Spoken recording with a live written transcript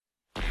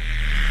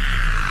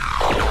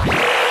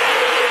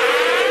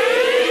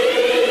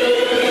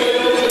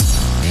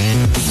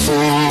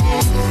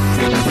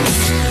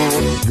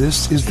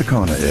This is the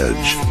Kona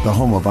Edge, the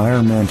home of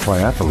Ironman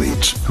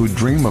triathletes who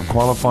dream of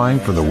qualifying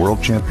for the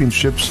World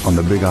Championships on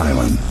the Big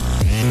Island.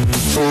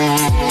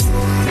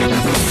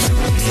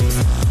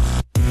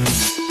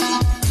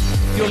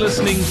 You're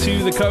listening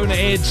to the Kona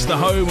Edge, the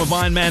home of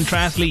Ironman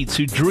triathletes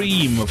who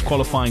dream of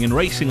qualifying and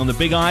racing on the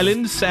Big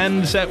Island.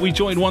 And we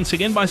joined once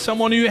again by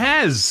someone who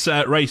has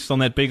raced on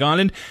that Big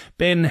Island,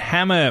 Ben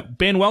Hammer.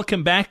 Ben,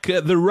 welcome back.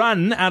 The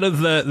run out of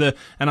the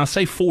and I'll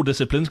say 4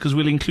 disciplines because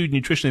we'll include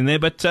nutrition in there,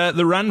 but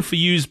the run for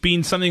you has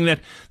been something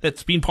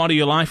that's been part of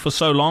your life for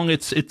so long.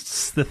 It's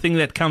the thing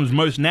that comes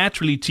most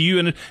naturally to you,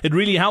 and it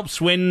really helps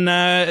when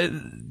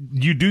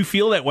you do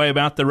feel that way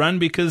about the run,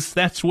 because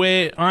that's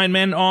where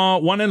Ironman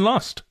are won and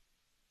lost.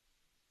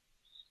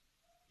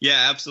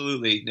 Yeah,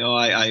 absolutely. No,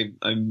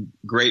 I'm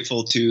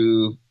grateful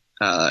to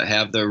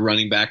have the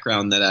running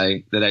background that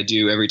I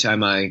do every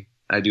time I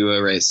do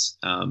a race.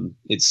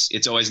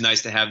 It's always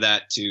nice to have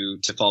that to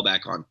fall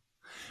back on.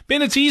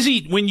 Ben, it's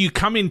easy when you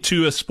come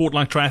into a sport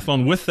like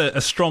triathlon with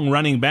a strong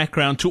running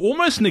background to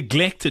almost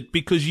neglect it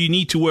because you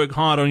need to work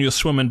hard on your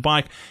swim and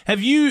bike.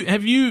 Have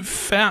you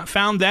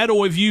found that,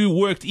 or have you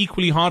worked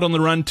equally hard on the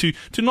run to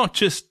not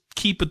just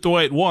keep it the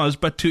way it was,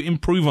 but to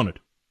improve on it?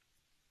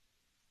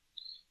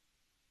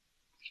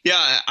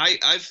 Yeah,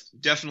 I've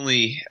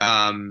definitely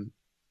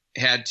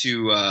had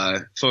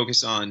to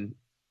focus on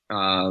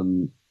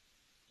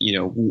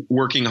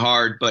working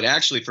hard, but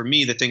actually for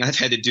me the thing I've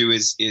had to do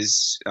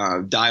is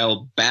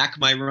dial back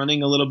my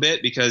running a little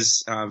bit,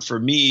 because for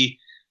me,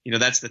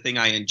 that's the thing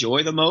I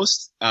enjoy the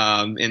most.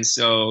 And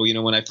so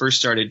when I first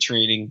started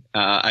training,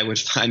 I would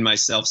find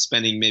myself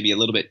spending maybe a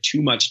little bit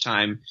too much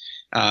time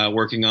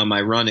working on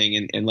my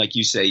running, and like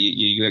you say,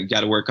 you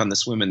got to work on the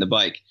swim and the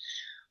bike.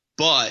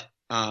 But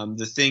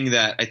the thing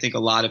that I think a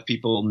lot of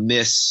people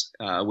miss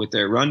with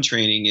their run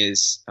training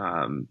is,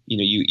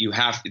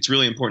 it's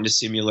really important to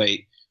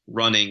simulate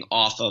running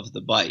off of the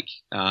bike.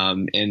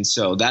 And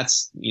so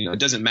that's, it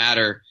doesn't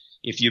matter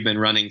if you've been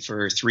running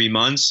for 3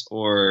 months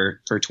or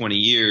for 20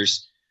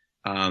 years.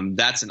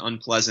 That's an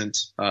unpleasant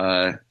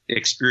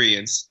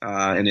experience,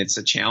 and it's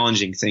a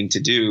challenging thing to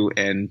do.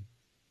 And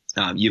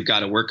you've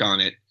got to work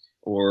on it,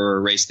 or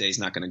race day is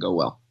not going to go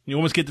well. You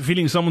almost get the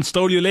feeling someone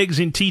stole your legs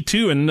in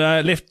T2 and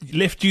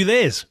left you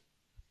theirs.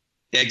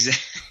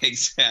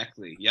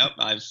 Exactly. Yep.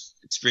 I've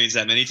experienced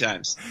that many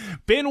times.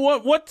 Ben,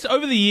 what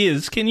over the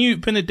years, can you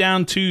pin it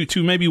down to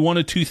maybe 1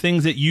 or 2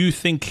 things that you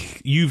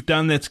think you've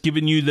done that's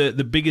given you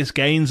the biggest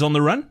gains on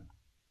the run?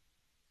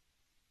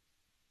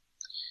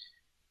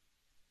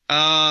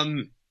 I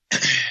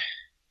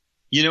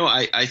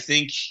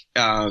think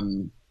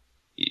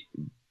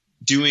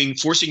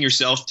forcing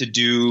yourself to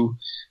do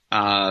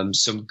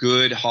some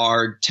good,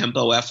 hard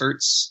tempo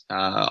efforts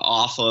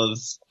off of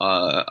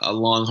a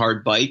long,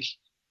 hard bike,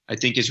 I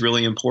think is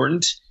really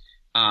important.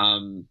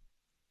 And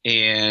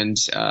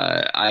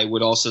I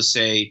would also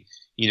say,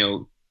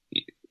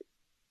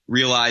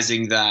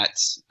 realizing that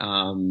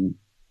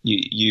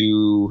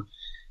you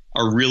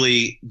are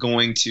really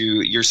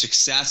your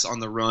success on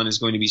the run is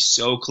going to be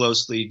so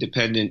closely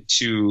dependent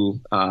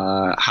to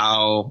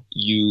how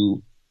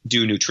you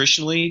do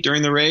nutritionally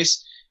during the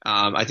race.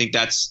 I think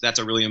that's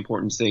a really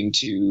important thing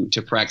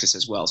to practice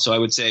as well. So I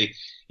would say,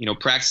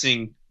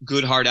 practicing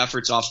good hard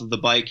efforts off of the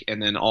bike,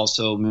 and then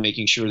also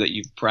making sure that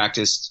you've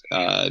practiced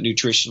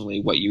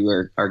nutritionally what you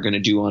are going to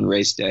do on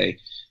race day,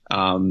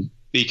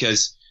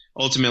 because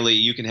ultimately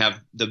you can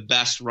have the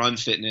best run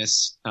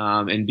fitness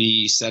and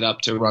be set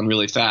up to run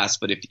really fast,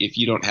 but if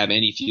you don't have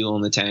any fuel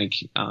in the tank,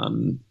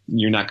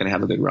 you're not going to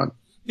have a good run.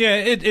 Yeah,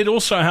 it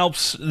also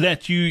helps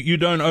that you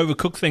don't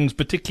overcook things,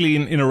 particularly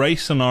in a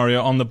race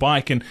scenario on the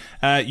bike. And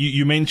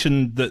you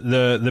mentioned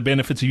the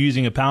benefits of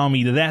using a power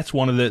meter. That's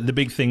one of the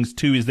big things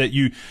too, is that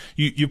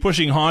you're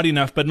pushing hard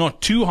enough, but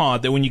not too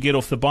hard that when you get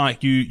off the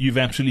bike, you've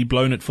absolutely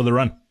blown it for the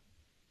run.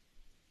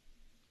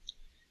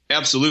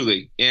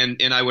 Absolutely.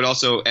 And I would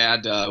also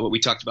add what we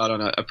talked about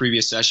on a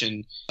previous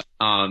session,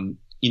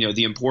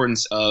 the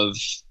importance of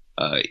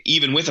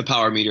even with a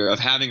power meter, of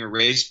having a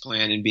race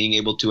plan and being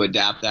able to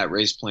adapt that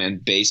race plan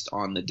based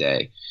on the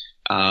day.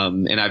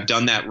 And I've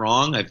done that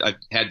wrong. I've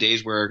had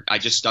days where I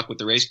just stuck with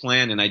the race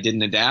plan and I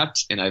didn't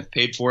adapt, and I've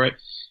paid for it.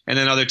 And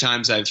then other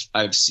times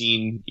I've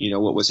seen,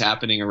 what was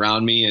happening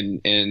around me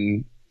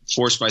and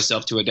forced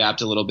myself to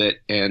adapt a little bit,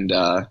 and,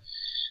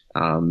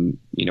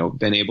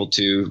 been able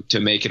to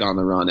make it on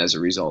the run as a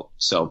result.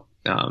 So,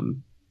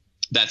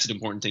 that's an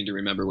important thing to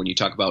remember when you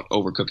talk about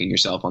overcooking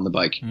yourself on the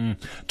bike.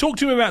 Talk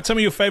to me about some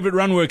of your favorite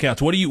run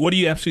workouts. What do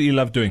you absolutely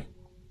love doing?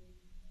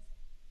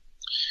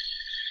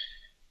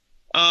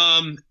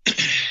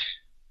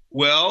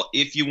 Well,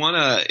 if you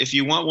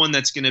want one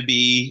that's going to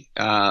be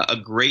a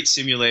great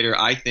simulator,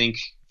 I think,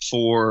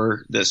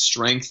 for the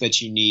strength that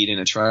you need in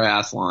a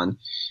triathlon,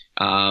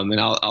 and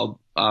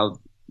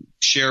I'll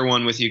share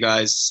one with you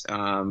guys,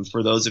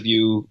 for those of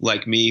you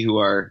like me who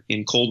are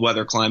in cold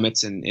weather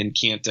climates and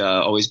can't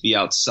always be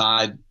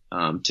outside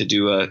to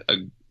do a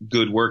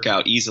good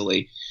workout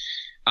easily.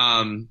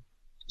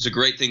 It's a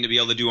great thing to be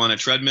able to do on a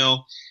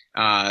treadmill.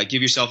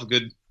 Give yourself a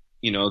good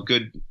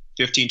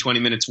 15, 20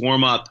 minutes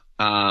warm up,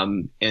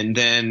 and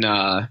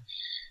then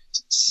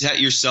set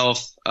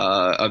yourself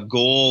a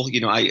goal.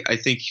 I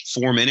think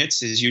 4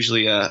 minutes is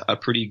usually a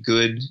pretty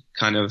good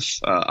kind of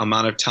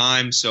amount of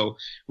time. So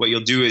what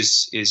you'll do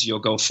is you'll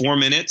go 4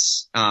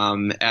 minutes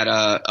at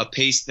a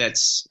pace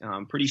that's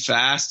pretty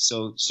fast.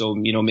 So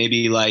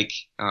maybe like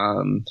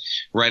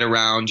right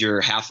around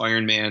your half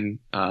Ironman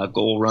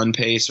goal run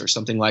pace or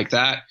something like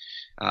that.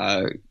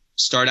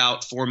 Start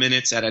out 4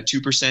 minutes at a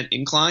 2%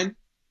 incline,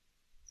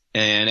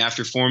 and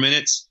after 4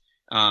 minutes,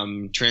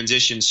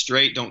 transition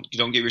straight. Don't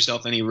give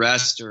yourself any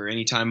rest or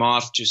any time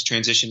off. Just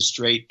transition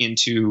straight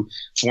into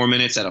 4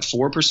 minutes at a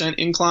 4%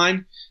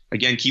 incline.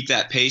 Again, keep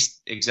that pace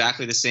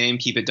exactly the same.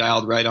 Keep it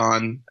dialed right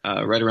on,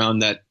 right around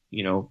that,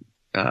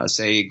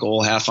 say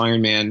goal half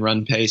Ironman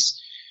run pace.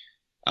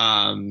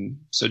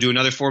 So do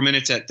another 4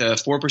 minutes at the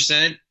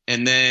 4%,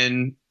 and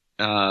then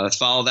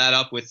follow that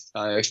up with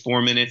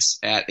 4 minutes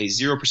at a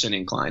 0%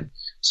 incline.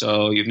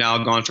 So you've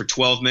now gone for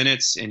 12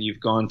 minutes, and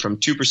you've gone from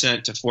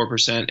 2% to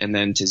 4% and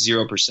then to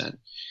 0%.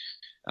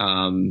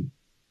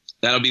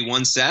 That'll be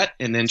one set,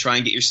 and then try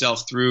and get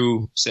yourself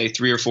through, say,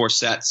 3 or 4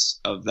 sets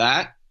of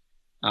that.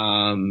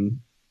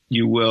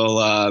 You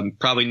will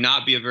probably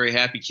not be a very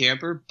happy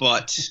camper,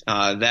 but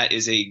that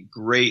is a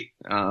great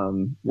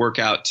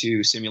workout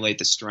to simulate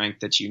the strength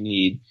that you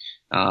need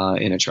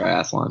in a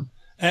triathlon.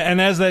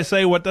 And as they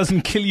say, what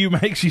doesn't kill you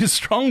makes you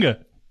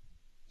stronger.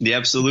 Yeah,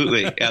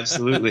 absolutely.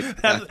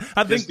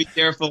 I think be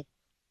careful.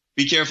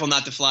 Be careful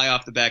not to fly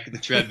off the back of the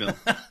treadmill.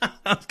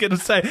 I was going to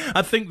say,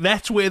 I think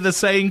that's where the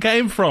saying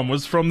came from,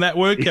 was from that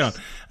workout.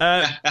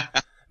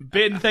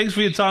 Ben, thanks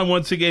for your time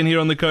once again here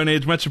on the Kona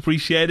Edge. Much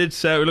appreciated.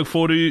 So we look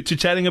forward to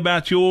chatting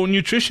about your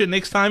nutrition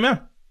next time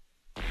out.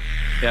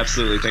 Yeah,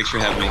 absolutely. Thanks for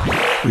having me.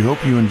 We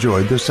hope you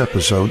enjoyed this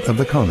episode of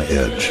the Kona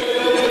Edge.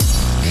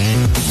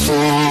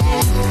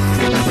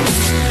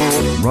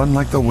 Run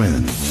like the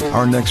wind.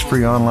 Our next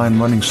free online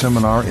running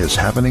seminar is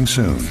happening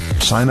soon.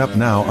 Sign up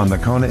now on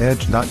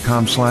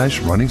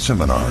thekonaedge.com/running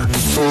seminar.